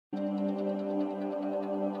Goodbye,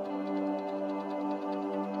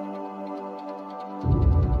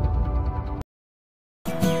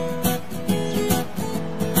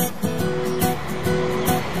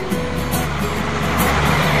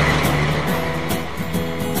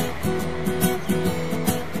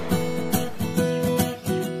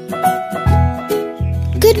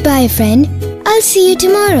 friend. I'll see you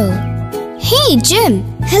tomorrow. Hey, Jim.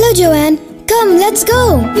 Hello, Joanne. Come, let's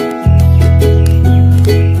go.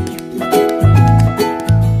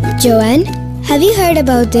 Joanne, have you heard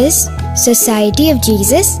about this Society of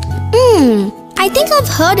Jesus? I think I've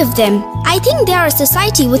heard of them. I think they are a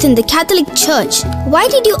society within the Catholic Church. Why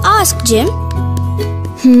did you ask, Jim?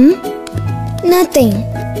 Nothing.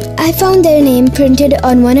 I found their name printed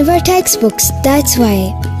on one of our textbooks, that's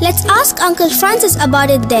why. Let's ask Uncle Francis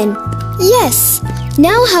about it then. Yes.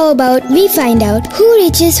 Now how about we find out who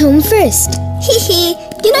reaches home first? Hehe,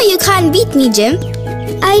 you know you can't beat me, Jim.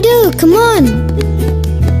 I do, come on.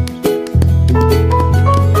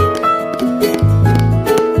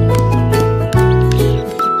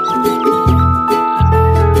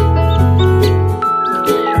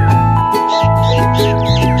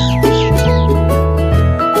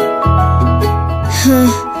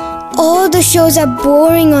 All the shows are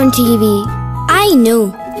boring on TV. I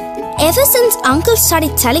know. Ever since Uncle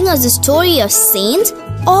started telling us the story of saints,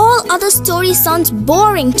 all other stories sounds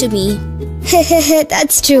boring to me.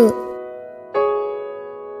 That's true.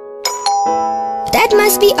 That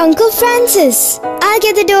must be Uncle Francis. I'll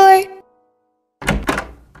get the door.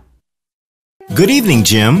 Good evening,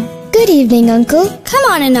 Jim. Good evening, Uncle. Come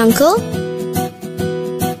on in, Uncle.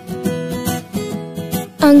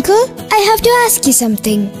 Uncle, I have to ask you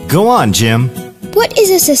something. Go on, Jim. What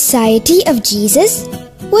is a Society of Jesus?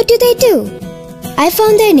 What do they do? I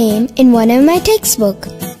found their name in one of my textbooks.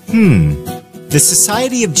 The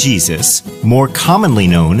Society of Jesus, more commonly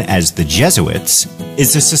known as the Jesuits,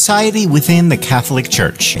 is a society within the Catholic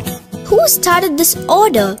Church. Who started this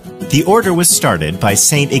order? The order was started by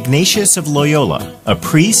Saint Ignatius of Loyola, a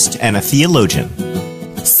priest and a theologian.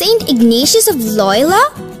 Saint Ignatius of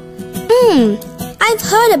Loyola? I've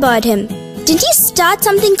heard about him. Didn't he start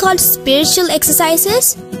something called spiritual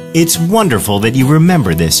exercises? It's wonderful that you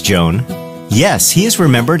remember this, Joan. Yes, he is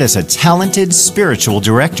remembered as a talented spiritual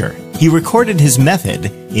director. He recorded his method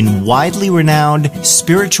in widely renowned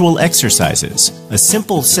Spiritual Exercises, a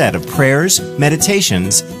simple set of prayers,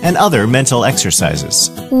 meditations, and other mental exercises.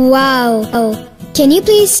 Wow. Oh, can you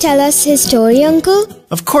please tell us his story, Uncle?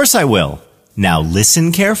 Of course I will. Now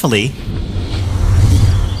listen carefully.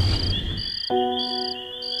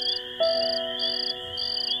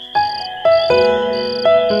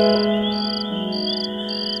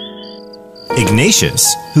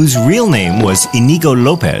 Ignatius, whose real name was Inigo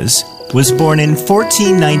Lopez, was born in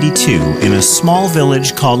 1492 in a small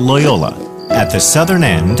village called Loyola, at the southern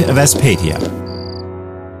end of Aspatia.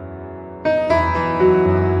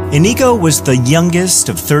 Inigo was the youngest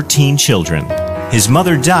of 13 children. His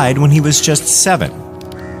mother died when he was just 7.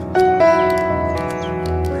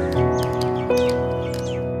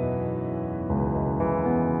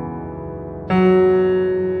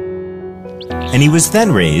 And he was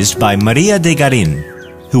then raised by Maria de Garin,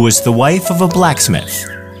 who was the wife of a blacksmith.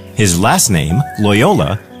 His last name,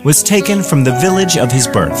 Loyola, was taken from the village of his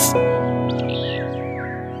birth.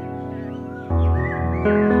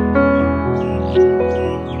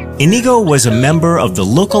 Inigo was a member of the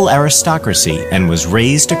local aristocracy and was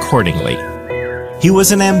raised accordingly. He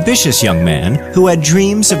was an ambitious young man who had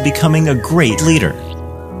dreams of becoming a great leader.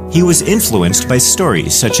 He was influenced by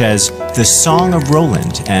stories such as The Song of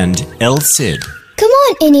Roland and El Cid. Come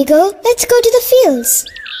on, Inigo, let's go to the fields.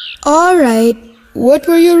 All right, what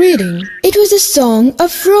were you reading? It was The Song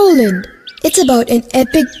of Roland. It's about an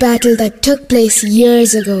epic battle that took place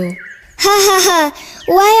years ago. Ha ha ha!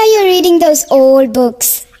 Why are you reading those old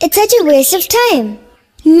books? It's such a waste of time.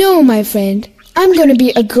 No, my friend. I'm gonna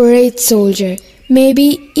be a great soldier.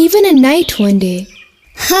 Maybe even a knight one day.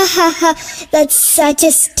 Ha ha ha! That's such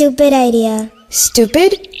a stupid idea.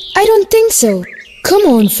 Stupid? I don't think so. Come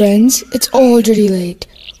on, friends. It's already late.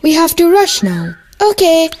 We have to rush now.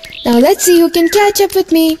 Okay, now let's see who can catch up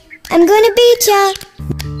with me. I'm gonna beat ya.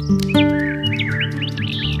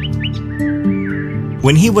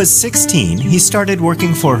 When he was 16, he started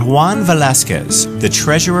working for Juan Velasquez, the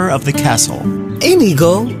treasurer of the castle.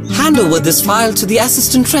 Inigo, hand over this file to the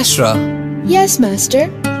assistant treasurer. Yes,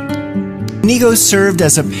 master. Inigo served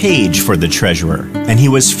as a page for the treasurer, and he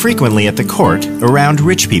was frequently at the court around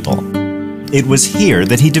rich people. It was here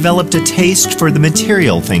that he developed a taste for the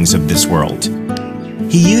material things of this world.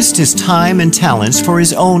 He used his time and talents for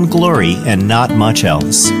his own glory and not much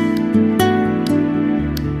else.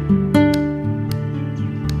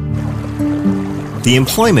 The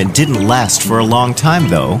employment didn't last for a long time,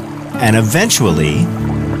 though, and eventually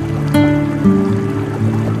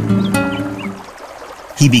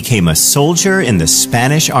he became a soldier in the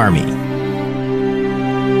Spanish army.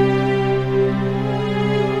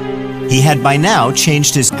 He had by now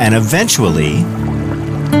changed his, and eventually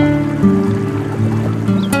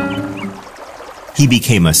he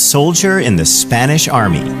became a soldier in the Spanish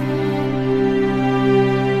army.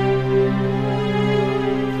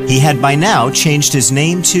 He had by now changed his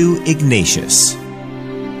name to Ignatius.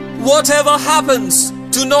 Whatever happens,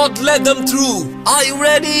 do not let them through. Are you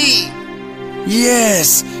ready?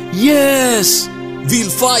 Yes, yes. We'll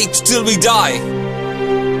fight till we die.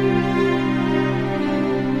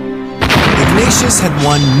 Ignatius had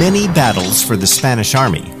won many battles for the Spanish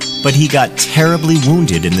army, but he got terribly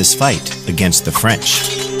wounded in this fight against the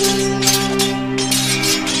French.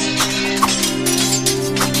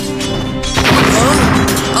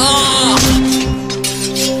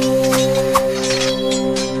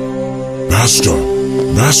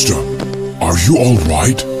 Master, are you all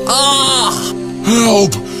right?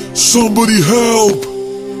 Help! Somebody help!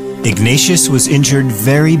 Ignatius was injured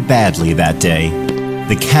very badly that day.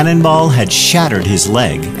 The cannonball had shattered his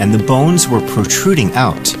leg and the bones were protruding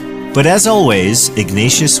out. But as always,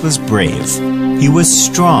 Ignatius was brave. He was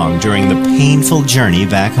strong during the painful journey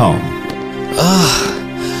back home.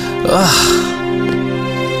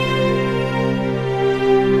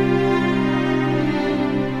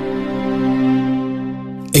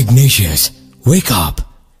 Ignatius, wake up!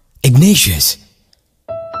 Ignatius!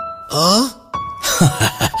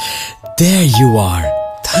 There you are.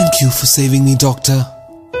 Thank you for saving me, doctor.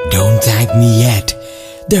 Don't thank me yet.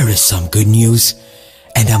 There is some good news.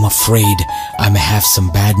 And I'm afraid I may have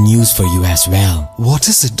some bad news for you as well. What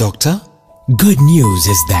is it, doctor? Good news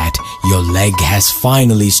is that your leg has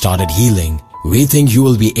finally started healing. We think you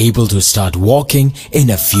will be able to start walking in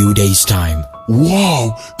a few days' time.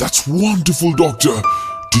 Wow, that's wonderful, doctor.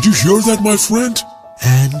 Did you hear that, my friend?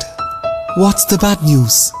 And what's the bad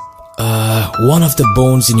news? One of the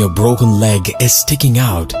bones in your broken leg is sticking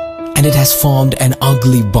out and it has formed an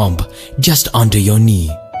ugly bump just under your knee.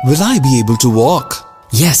 Will I be able to walk?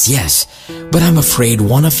 Yes, but I'm afraid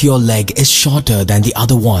one of your leg is shorter than the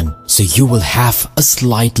other one, so you will have a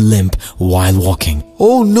slight limp while walking.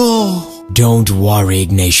 Oh no! Don't worry,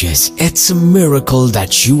 Ignatius. It's a miracle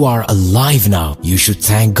that you are alive now. You should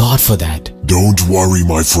thank God for that. Don't worry,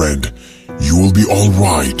 my friend. You will be all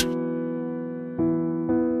right.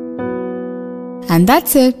 And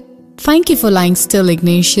that's it. Thank you for lying still,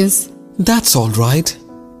 Ignatius. That's all right.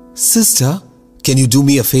 Sister, can you do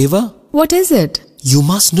me a favor? What is it? You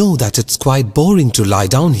must know that it's quite boring to lie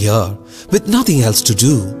down here with nothing else to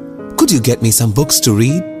do. Could you get me some books to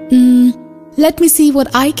read? Let me see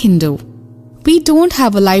what I can do. We don't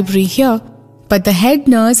have a library here, but the head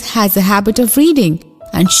nurse has a habit of reading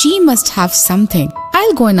and she must have something.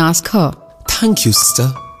 I'll go and ask her. Thank you,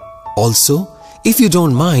 sister. Also, if you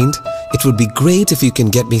don't mind, it would be great if you can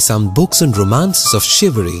get me some books on romances of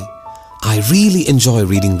chivalry. I really enjoy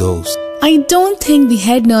reading those. I don't think the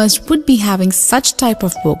head nurse would be having such type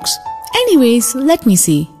of books. Anyways, let me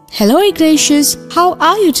see. Hello, Ignatius. How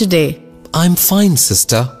are you today? I'm fine,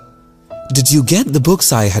 sister. Did you get the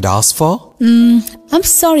books I had asked for? I'm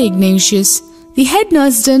sorry, Ignatius. The head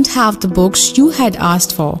nurse didn't have the books you had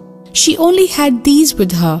asked for. She only had these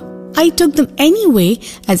with her. I took them anyway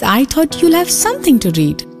as I thought you'll have something to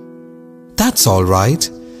read. That's all right.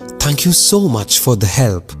 Thank you so much for the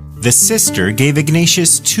help. The sister gave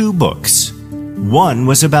Ignatius 2 books. One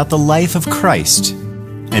was about the life of Christ,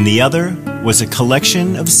 and the other was a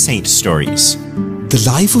collection of saint stories. The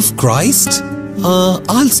life of Christ?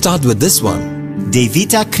 I'll start with this one. De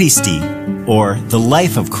Vita Christi, or The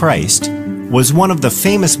Life of Christ, was one of the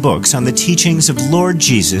famous books on the teachings of Lord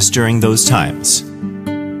Jesus during those times.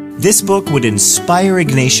 This book would inspire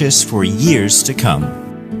Ignatius for years to come.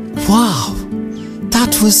 Wow,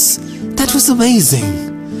 that was amazing.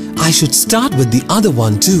 I should start with the other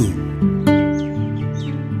one too.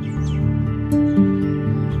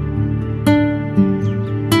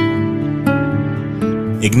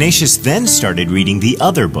 Ignatius then started reading the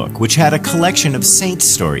other book, which had a collection of saint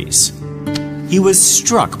stories. He was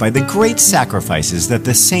struck by the great sacrifices that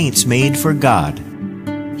the saints made for God.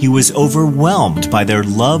 He was overwhelmed by their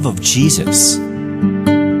love of Jesus.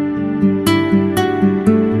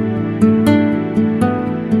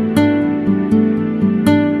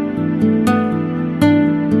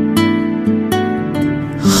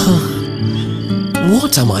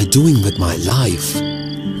 What am I doing with my life?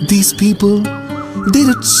 These people, they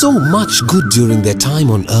did so much good during their time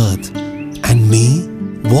on earth. And me?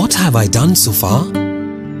 What have I done so far?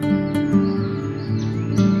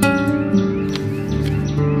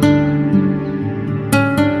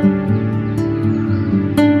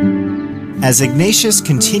 As Ignatius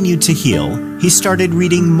continued to heal, he started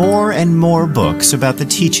reading more and more books about the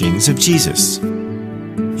teachings of Jesus.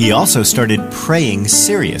 He also started praying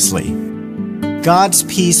seriously. God's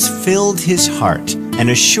peace filled his heart and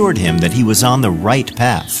assured him that he was on the right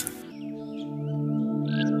path.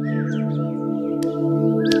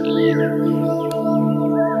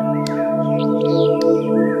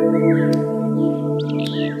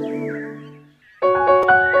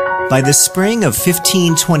 By the spring of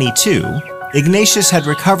 1522, Ignatius had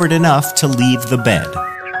recovered enough to leave the bed.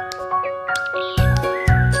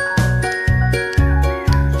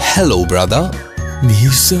 Hello, brother. Me,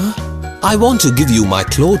 sir? I want to give you my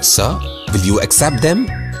clothes, sir. Will you accept them?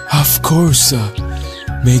 Of course, sir.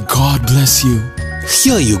 May God bless you.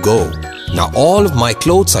 Here you go. Now all of my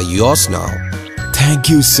clothes are yours now. Thank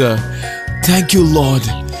you, sir. Thank you, Lord.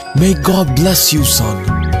 May God bless you,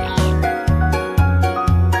 son.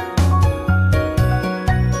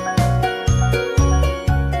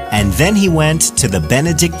 And then he went to the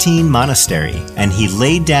Benedictine monastery, and he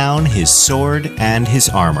laid down his sword and his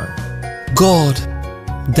armor. God,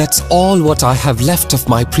 that's all what I have left of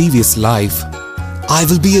my previous life. I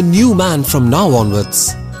will be a new man from now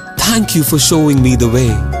onwards. Thank you for showing me the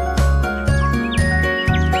way.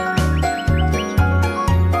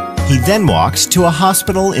 He then walked to a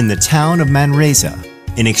hospital in the town of Manresa.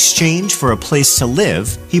 In exchange for a place to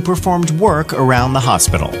live, he performed work around the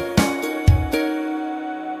hospital.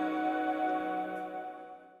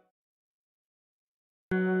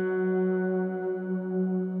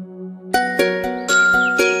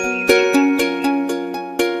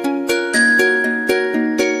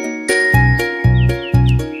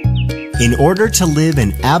 In order to live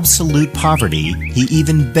in absolute poverty, he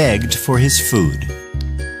even begged for his food.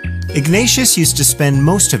 Ignatius used to spend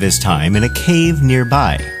most of his time in a cave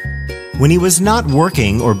nearby. When he was not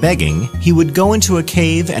working or begging, he would go into a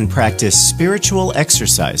cave and practice spiritual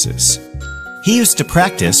exercises. He used to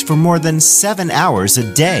practice for more than 7 hours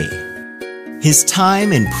a day. His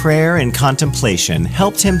time in prayer and contemplation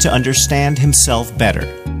helped him to understand himself better.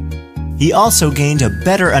 He also gained a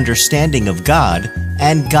better understanding of God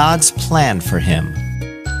and God's plan for him.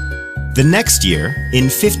 The next year, in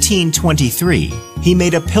 1523, he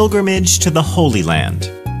made a pilgrimage to the Holy Land.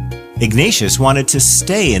 Ignatius wanted to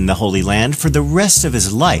stay in the Holy Land for the rest of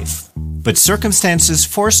his life, but circumstances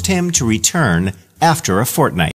forced him to return after a fortnight.